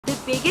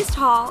biggest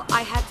haul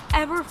I have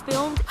ever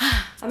filmed.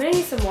 I'm gonna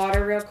need some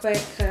water real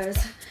quick because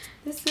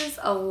this is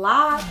a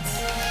lot.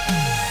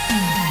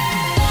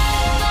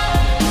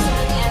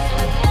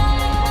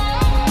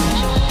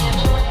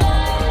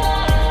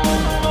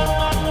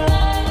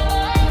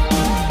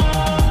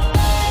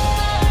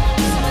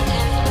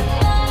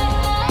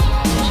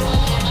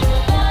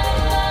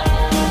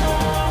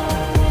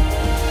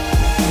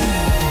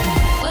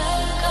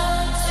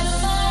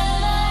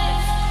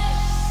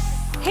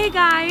 Hey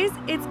guys,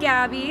 it's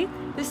Gabby.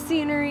 The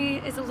scenery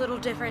is a little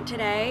different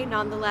today,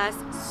 nonetheless,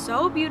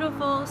 so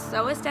beautiful,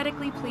 so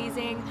aesthetically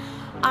pleasing.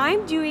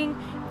 I'm doing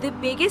the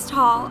biggest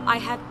haul I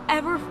have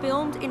ever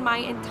filmed in my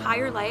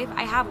entire life.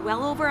 I have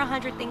well over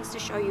 100 things to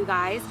show you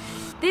guys.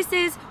 This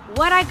is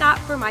what I got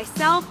for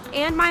myself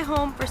and my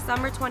home for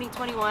summer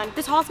 2021.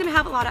 This haul is gonna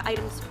have a lot of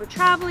items for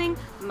traveling,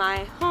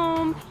 my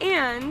home,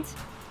 and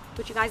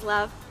what you guys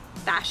love,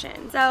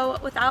 fashion. So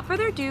without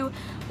further ado,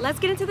 let's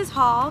get into this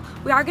haul.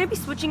 We are going to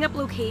be switching up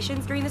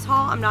locations during this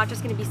haul. I'm not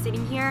just going to be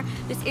sitting here.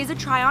 This is a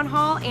try-on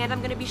haul and I'm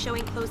going to be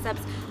showing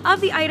close-ups of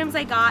the items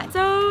I got.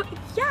 So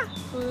yeah,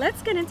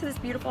 let's get into this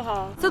beautiful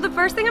haul. So the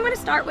first thing I'm going to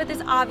start with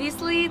is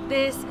obviously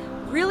this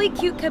really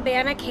cute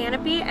cabana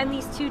canopy and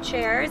these two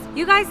chairs.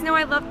 You guys know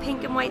I love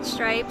pink and white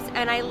stripes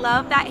and I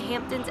love that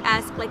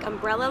Hamptons-esque like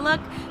umbrella look.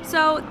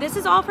 So this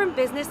is all from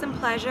Business and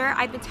Pleasure.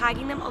 I've been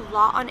tagging them a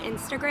lot on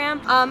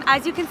Instagram.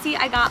 As you can see,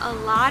 I got a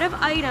lot of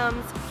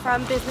items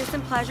from Business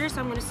and Pleasure,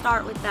 so I'm gonna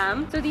start with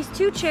them. So these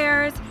two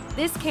chairs,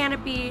 this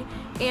canopy,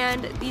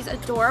 and these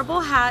adorable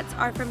hats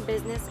are from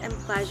Business and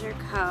Pleasure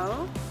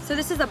Co. So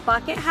this is a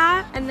bucket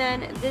hat, and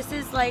then this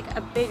is like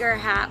a bigger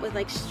hat with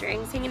like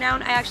strings hanging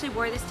down. I actually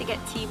wore this to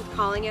get tea with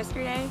Colin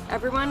yesterday.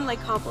 Everyone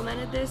like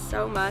complimented this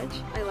so much.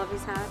 I love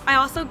these hats. I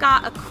also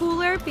got a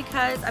cooler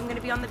because I'm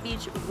gonna be on the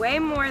beach way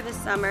more this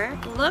summer.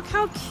 Look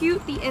how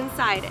cute the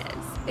inside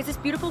is. It's this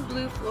beautiful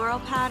blue floral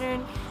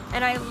pattern,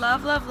 and I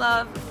love, love,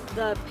 love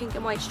the pink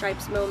and white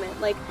stripes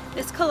moment. Like,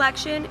 this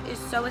collection is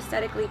so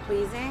aesthetically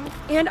pleasing.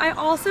 And I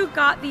also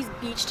got these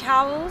beach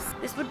towels.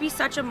 This would be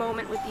such a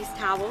moment with these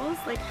towels.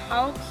 Like,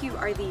 how cute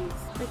are these?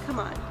 Like, come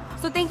on.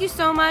 So thank you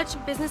so much,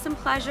 Business and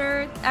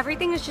Pleasure.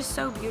 Everything is just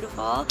so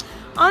beautiful.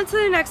 On to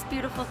the next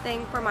beautiful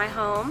thing for my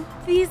home.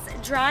 These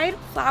dried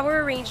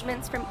flower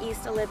arrangements from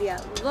East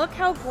Olivia. Look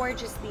how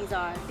gorgeous these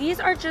are.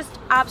 These are just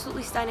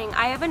absolutely stunning.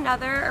 I have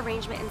another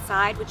arrangement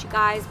inside, which you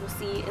guys will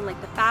see in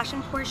like the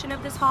fashion portion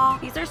of this haul.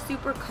 These are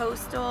super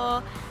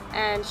coastal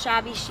and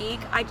shabby chic.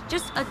 I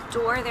just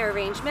adore their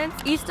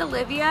arrangements. East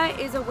Olivia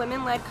is a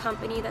women-led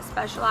company that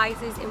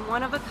specializes in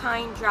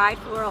one-of-a-kind dried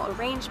floral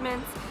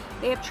arrangements.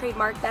 They have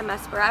trademarked them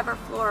as forever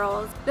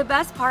florals. The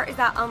best part is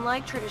that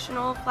unlike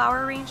traditional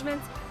flower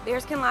arrangements,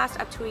 theirs can last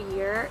up to a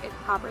year if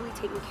properly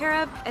taken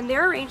care of, and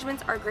their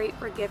arrangements are great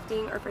for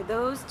gifting or for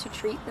those to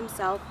treat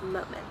themselves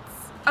moments.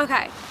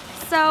 Okay,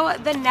 so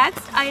the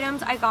next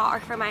items I got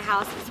are for my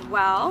house as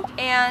well,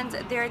 and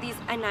they're these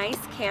anais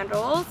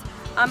candles.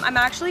 I'm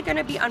actually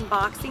gonna be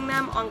unboxing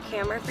them on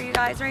camera for you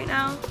guys right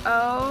now.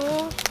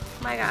 Oh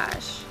my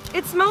gosh.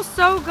 It smells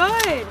so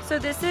good. So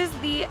this is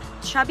the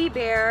Chubby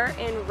Bear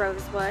in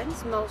Rosewood. It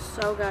smells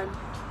so good.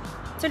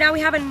 So now we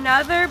have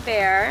another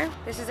bear.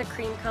 This is a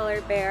cream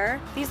colored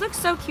bear. These look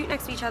so cute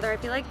next to each other. I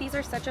feel like these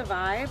are such a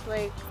vibe.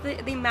 Like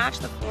they match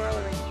the floral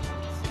arrangements.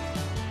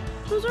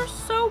 Those are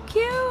so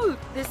cute.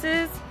 This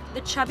is the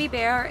Chubby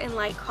Bear in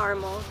light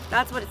caramel.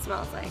 That's what it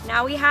smells like.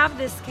 Now we have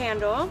this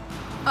candle.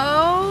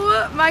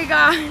 Oh my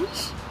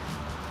gosh.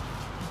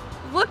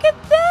 Look at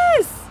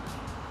this.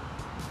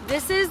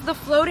 This is the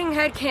floating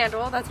head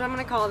candle. That's what I'm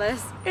gonna call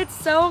this. It's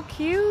so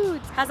cute.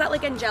 Has that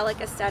like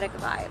angelic aesthetic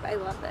vibe. I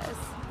love this.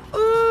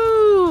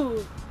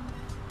 Ooh.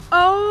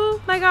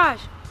 Oh my gosh.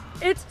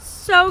 It's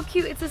so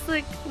cute. It's this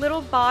like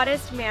little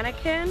bodice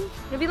mannequin.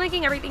 I'm gonna be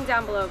linking everything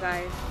down below,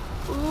 guys.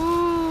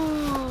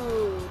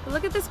 Ooh.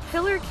 Look at this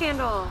pillar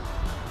candle.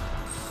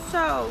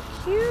 So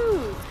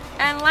cute.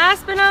 And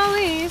last but not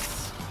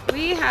least,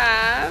 we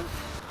have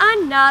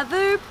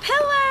another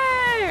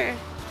pillar.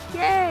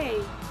 Yay.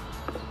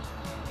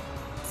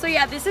 So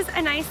yeah, this is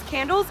anais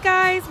candles,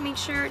 guys. Make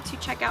sure to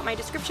check out my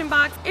description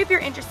box if you're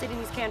interested in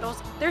these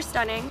candles. They're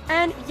stunning.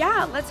 And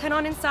yeah, let's head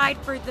on inside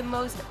for the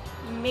most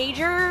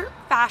major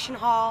fashion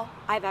haul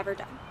I've ever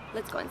done.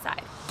 Let's go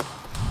inside.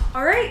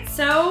 All right,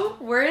 so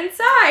we're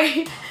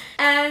inside.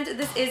 And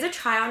this is a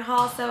try-on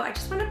haul, so I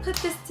just want to put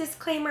this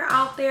disclaimer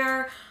out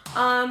there.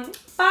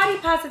 Body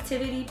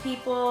positivity,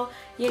 people,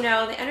 you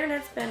know, the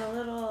internet's been a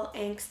little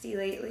angsty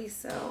lately,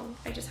 so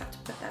I just have to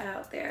put that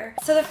out there.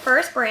 So the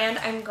first brand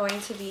I'm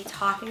going to be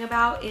talking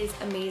about is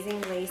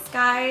Amazing Lace,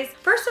 guys.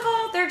 First of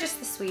all, they're just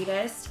the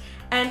sweetest.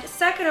 And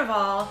second of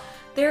all,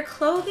 their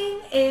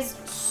clothing is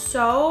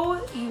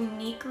so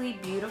uniquely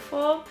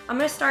beautiful. I'm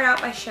gonna start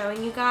out by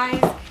showing you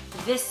guys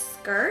this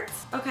skirt,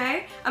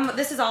 okay?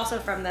 This is also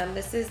from them.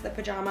 This is the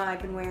pajama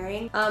I've been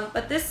wearing.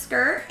 But this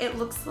skirt, it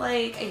looks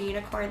like a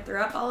unicorn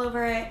threw up all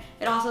over it.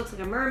 It also looks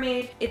like a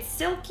mermaid. It's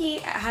silky.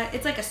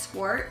 It's like a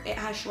skirt. It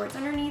has shorts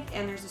underneath,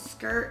 and there's a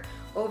skirt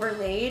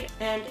overlaid,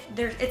 and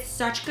it's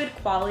such good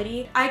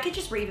quality. I could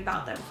just rave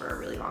about them for a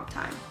really long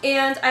time.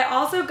 And I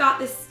also got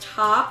this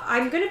top.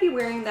 I'm gonna be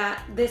wearing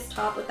this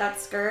top with that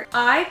skirt.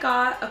 I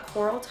got a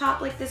coral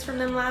top like this from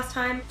them last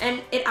time,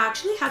 and it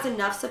actually has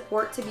enough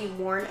support to be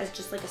worn as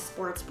just like a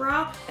sports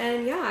bra.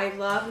 And yeah, I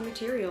love the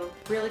material.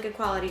 Really good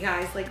quality,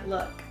 guys. Like,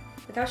 look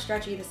how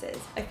stretchy this is.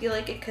 I feel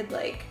like it could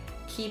like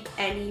keep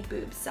any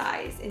boob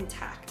size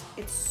intact.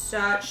 It's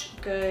such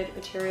good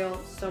material,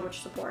 so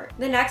much support.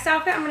 The next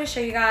outfit I'm gonna show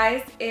you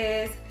guys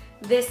is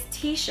this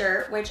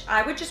t-shirt, which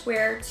I would just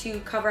wear to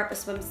cover up a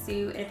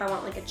swimsuit if I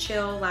want like a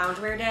chill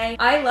loungewear day.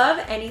 I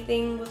love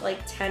anything with like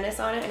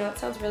tennis on it. I know it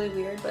sounds really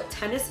weird, but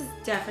tennis is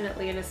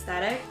definitely an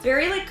aesthetic.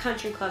 Very like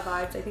country club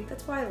vibes. I think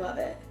that's why I love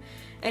it.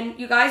 And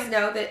you guys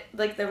know that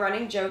like the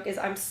running joke is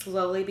I'm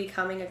slowly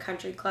becoming a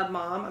country club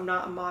mom. I'm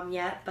not a mom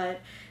yet,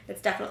 but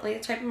it's definitely the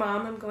type of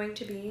mom I'm going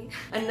to be.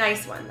 A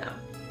nice one though.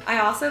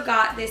 I also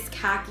got this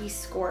khaki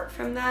skirt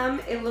from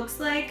them. It looks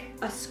like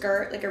a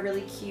skirt, like a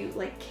really cute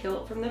like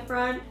kilt from the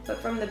front, but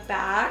from the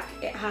back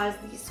it has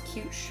these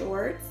cute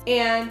shorts.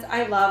 And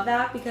I love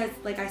that because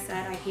like I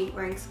said, I hate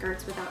wearing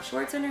skirts without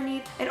shorts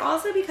underneath. And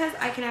also because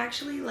I can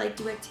actually like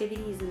do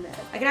activities in this.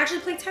 I can actually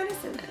play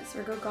tennis in this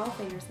or go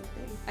golfing or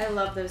something. I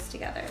love those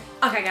together.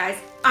 Okay guys,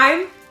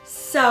 I'm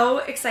so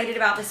excited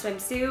about this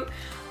swimsuit.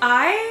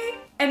 I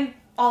am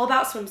all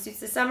about swimsuits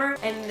this summer,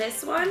 and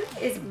this one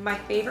is my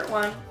favorite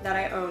one that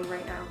I own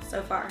right now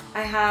so far.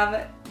 I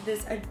have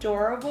this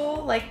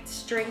adorable like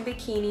string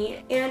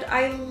bikini, and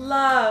I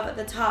love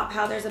the top,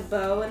 how there's a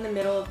bow in the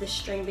middle of the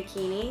string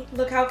bikini.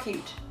 Look how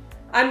cute.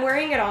 I'm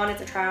wearing it on.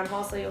 It's a try on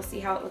haul, so you'll see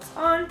how it looks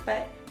on,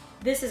 but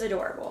this is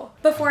adorable.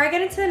 Before I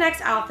get into the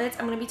next outfits,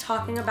 I'm gonna be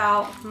talking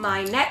about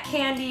my neck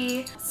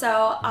candy.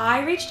 So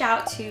I reached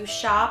out to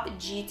Shop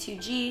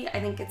G2G. I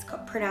think it's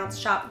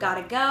pronounced Shop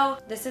Gotta Go.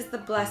 This is the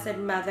Blessed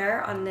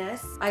Mother on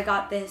this. I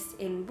got this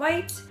in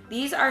white.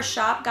 These are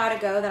Shop Gotta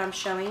Go that I'm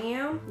showing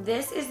you.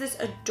 This is this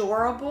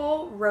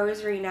adorable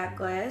rosary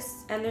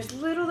necklace, and there's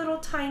little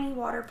tiny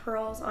water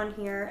pearls on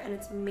here, and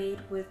it's made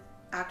with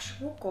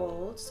actual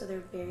gold, so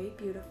they're very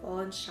beautiful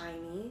and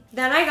shiny.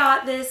 Then I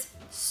got this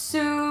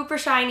super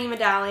shiny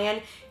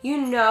medallion. You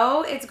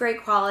know it's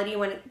great quality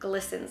when it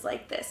glistens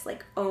like this,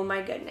 like oh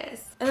my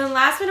goodness. And then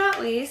last but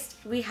not least,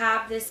 we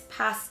have this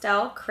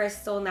pastel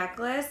crystal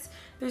necklace.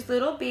 There's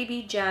little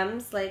baby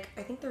gems, like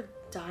I think they're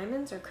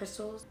diamonds or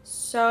crystals.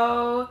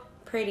 So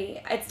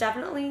pretty.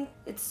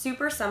 It's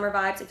super summer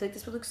vibes. I feel like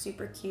this would look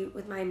super cute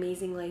with my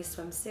amazing lace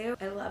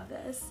swimsuit. I love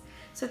this.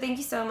 So thank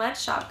you so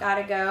much, Shop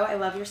Gotta Go. I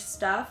love your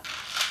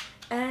stuff.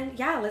 And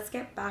yeah, let's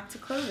get back to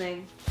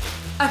clothing.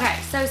 Okay,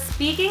 so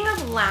speaking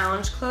of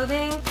lounge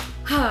clothing,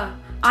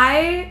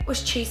 I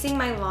was chasing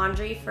my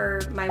laundry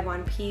for my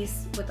one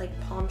piece with like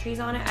palm trees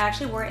on it. I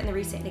actually wore it in the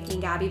recent Nikki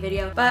and Gabby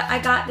video, but I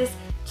got this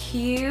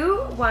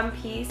cute one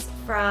piece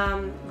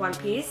from One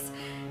Piece,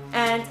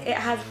 and it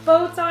has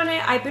boats on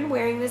it. I've been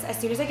wearing this as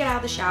soon as I get out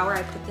of the shower.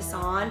 I put this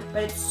on,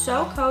 but it's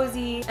so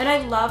cozy, and I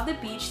love the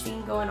beach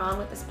scene going on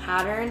with this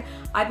pattern.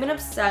 I've been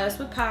obsessed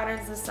with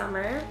patterns this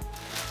summer.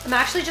 I'm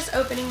actually just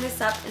opening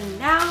this up and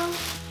now.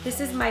 This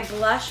is my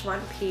blush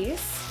one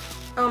piece.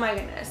 Oh my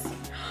goodness.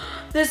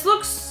 This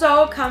looks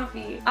so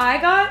comfy. I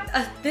got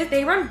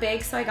they run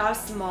big, so I got a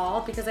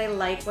small because I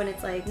like when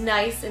it's like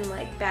nice and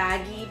like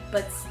baggy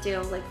but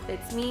still like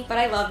fits me. But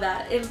I love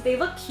that. If they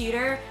look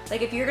cuter,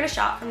 like if you're gonna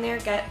shop from there,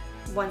 get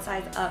one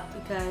size up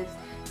because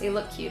they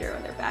look cuter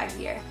when they're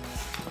baggier.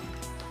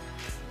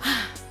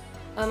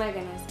 Oh my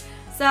goodness.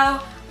 So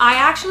I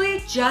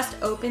actually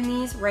just opened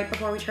these right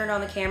before we turned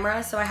on the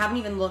camera, so I haven't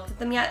even looked at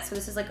them yet, so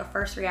this is like a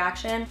first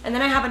reaction. And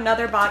then I have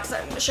another box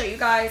that I'm gonna show you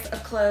guys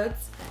of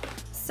clothes.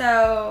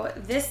 So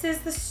this is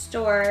the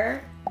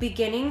store,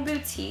 Beginning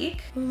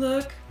Boutique.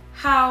 Look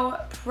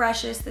how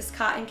precious this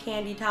cotton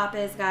candy top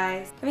is,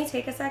 guys. Let me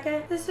take a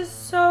second. This is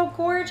so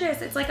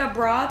gorgeous. It's like a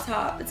bra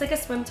top. It's like a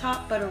swim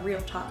top, but a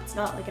real top. It's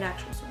not like an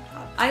actual swim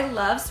top. I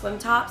love swim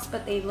tops,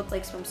 but they look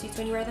like swimsuits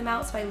when you wear them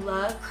out, so I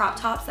love crop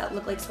tops that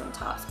look like swim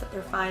tops, but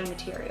they're fine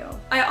material.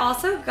 I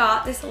also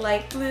got this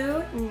light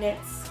blue knit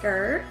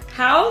skirt.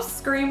 How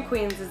Scream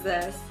Queens is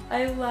this?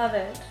 I love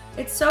it.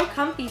 It's so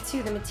comfy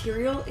too. The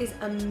material is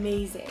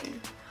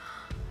amazing.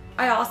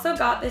 I also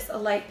got this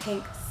light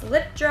pink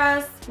slip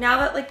dress. Now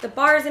that like the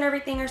bars and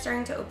everything are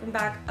starting to open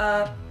back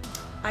up,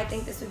 I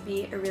think this would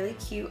be a really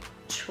cute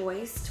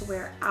choice to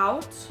wear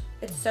out.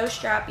 It's so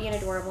strappy and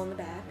adorable in the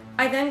back.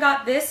 I then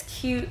got this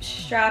cute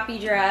strappy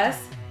dress.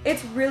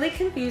 It's really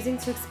confusing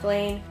to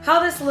explain how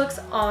this looks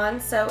on,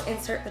 so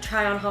insert the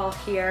try on haul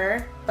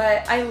here.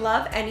 But I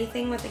love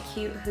anything with a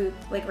cute hoop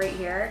like right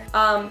here.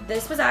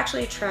 This was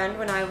actually a trend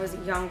when I was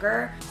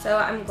younger, so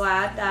I'm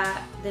glad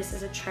that this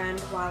is a trend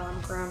while I'm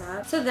grown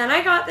up. So then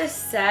I got this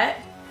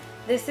set,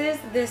 This is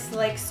this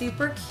like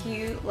super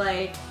cute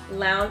like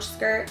lounge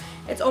skirt.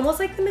 It's almost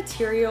like the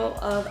material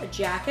of a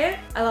jacket.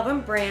 I love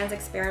when brands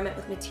experiment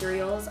with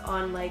materials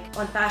on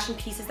fashion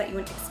pieces that you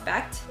wouldn't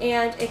expect.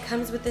 And it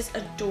comes with this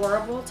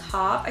adorable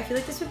top. I feel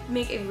like this would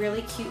make a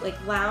really cute like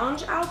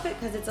lounge outfit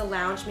because it's a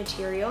lounge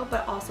material,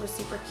 but also a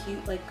super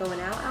cute like going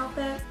out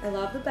outfit. I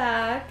love the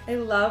bag. I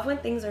love when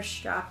things are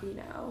strappy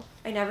now.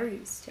 I never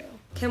used to.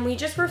 Can we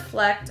just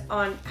reflect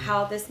on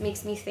how this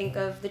makes me think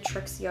of the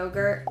Trix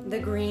yogurt, the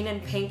green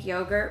and pink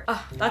yogurt?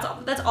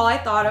 That's all I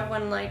thought of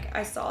when like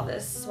I saw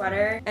this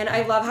sweater. And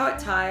I love how it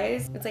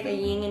ties. It's like a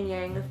yin and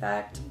yang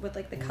effect with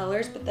like the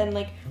colors, but then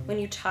like when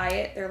you tie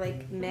it, they're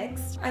like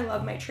mixed. I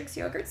love my Trix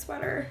yogurt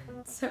sweater.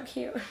 It's so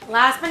cute.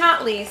 Last but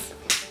not least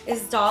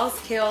is Dolls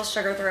Kill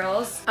Sugar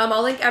Thrills.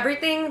 I'll link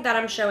everything that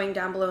I'm showing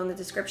down below in the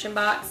description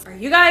box. Are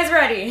you guys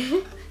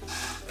ready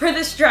for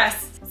this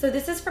dress? So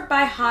this is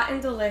by Hot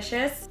and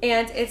Delicious,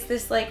 and it's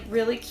this like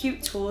really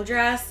cute tulle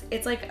dress.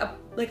 It's like a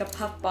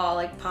puff ball,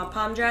 like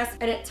pom-pom dress,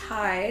 and it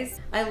ties.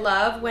 I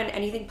love when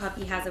anything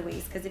puffy has a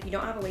waist, because if you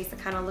don't have a waist, it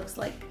kind of looks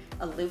like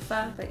a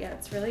loofah, but yeah,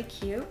 it's really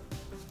cute.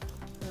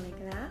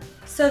 Like that.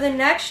 So the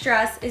next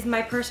dress is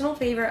my personal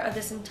favorite of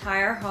this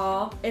entire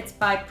haul. It's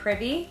by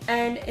Privy,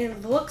 and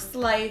it looks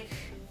like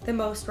the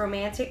most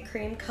romantic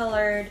cream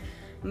colored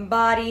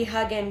body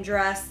hugging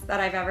dress that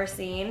I've ever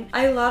seen.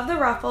 I love the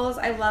ruffles.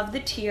 I love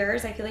the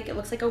tiers. I feel like it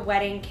looks like a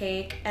wedding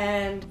cake,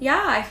 and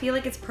yeah, I feel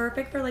like it's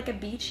perfect for like a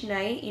beach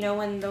night, you know,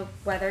 when the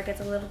weather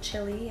gets a little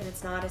chilly and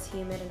it's not as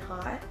humid and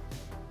hot.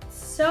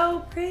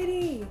 So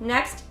pretty.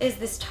 Next is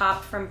this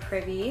top from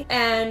Privy,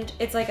 and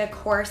it's like a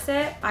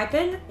corset. I've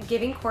been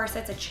giving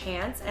corsets a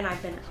chance and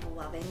I've been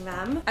loving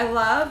them. I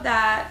love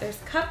that there's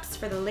cups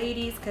for the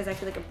ladies because I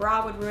feel like a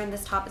bra would ruin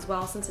this top as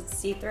well since it's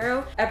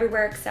see-through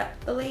everywhere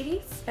except the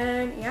ladies.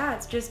 And yeah,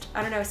 it's just,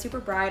 I don't know, super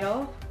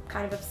bridal.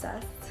 Kind of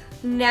obsessed.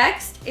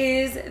 Next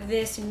is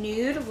this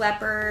nude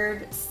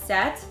leopard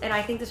set, and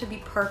I think this would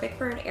be perfect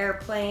for an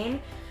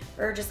airplane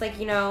or just like,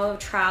 you know,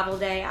 travel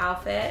day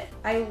outfit.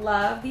 I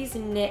love these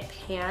knit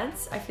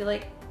pants. I feel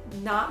like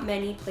not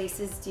many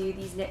places do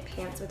these knit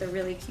pants with a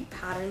really cute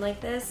pattern like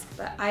this,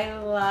 but I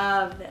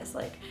love this.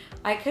 Like,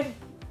 I could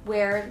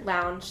wear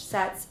lounge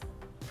sets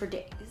for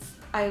days.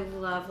 I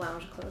love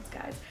lounge clothes,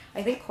 guys.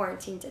 I think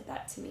quarantine did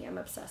that to me. I'm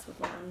obsessed with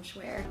lounge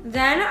wear.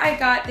 Then I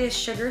got this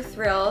Sugar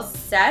Thrills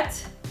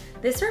set.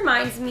 This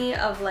reminds me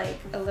of like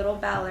a little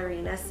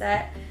ballerina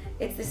set.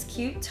 It's this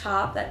cute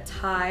top that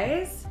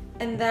ties,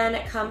 and then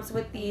it comes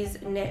with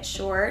these knit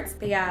shorts.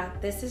 But yeah,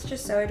 this is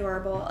just so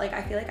adorable. Like,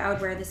 I feel like I would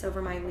wear this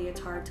over my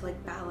leotard to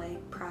like ballet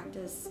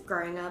practice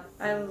growing up.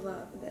 I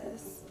love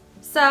this.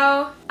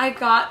 So I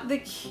got the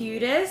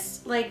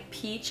cutest like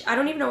peach. I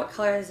don't even know what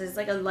color this is,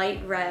 like a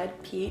light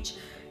red peach.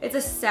 It's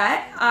a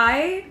set.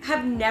 I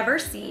have never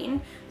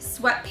seen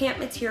sweatpant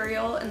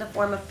material in the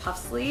form of puff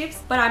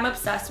sleeves, but I'm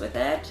obsessed with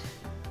it.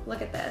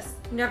 Look at this.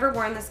 Never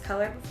worn this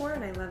color before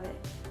and I love it.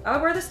 I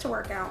would wear this to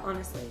work out,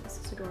 honestly. This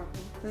is adorable.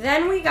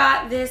 Then we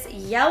got this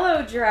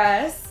yellow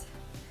dress.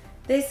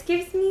 This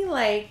gives me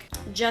like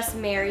Just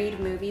Married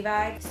movie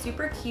vibe.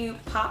 Super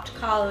cute, popped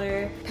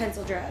collar,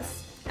 pencil dress.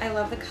 I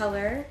love the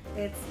color.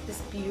 It's this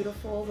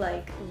beautiful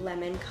like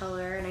lemon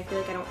color, and I feel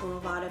like I don't own a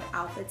lot of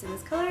outfits in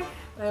this color,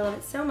 but I love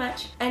it so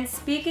much. And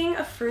speaking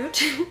of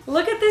fruit,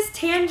 look at this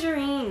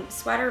tangerine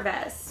sweater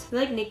vest. I feel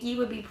like Nikki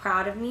would be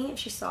proud of me if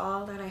she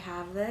saw that I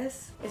have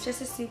this. It's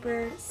just a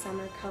super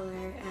summer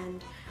color,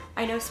 and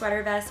I know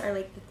sweater vests are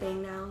like the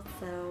thing now,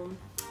 so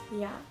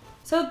yeah.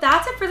 So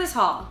that's it for this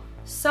haul.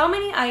 So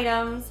many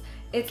items.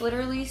 It's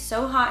literally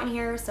so hot in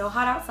here, so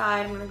hot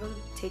outside. I'm gonna go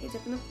take a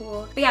dip in the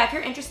pool. But yeah, if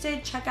you're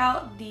interested, check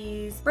out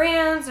these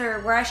brands or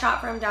where I shop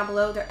from down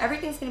below.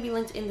 Everything's gonna be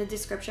linked in the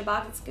description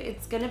box.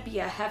 It's gonna be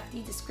a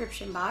hefty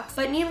description box.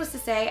 But needless to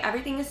say,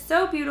 everything is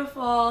so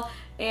beautiful.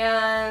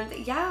 And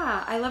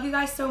yeah, I love you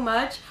guys so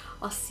much.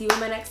 I'll see you in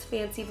my next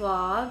fancy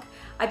vlog.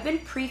 I've been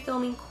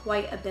pre-filming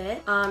quite a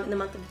bit in the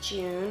month of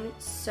June.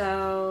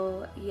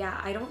 So yeah,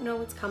 I don't know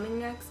what's coming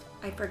next.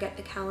 I forget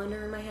the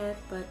calendar in my head,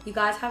 but you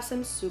guys have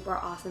some super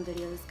awesome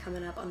videos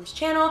coming up on this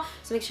channel.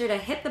 So make sure to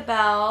hit the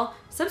bell,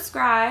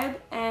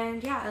 subscribe,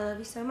 and yeah, I love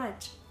you so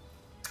much.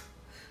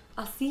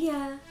 I'll see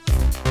ya.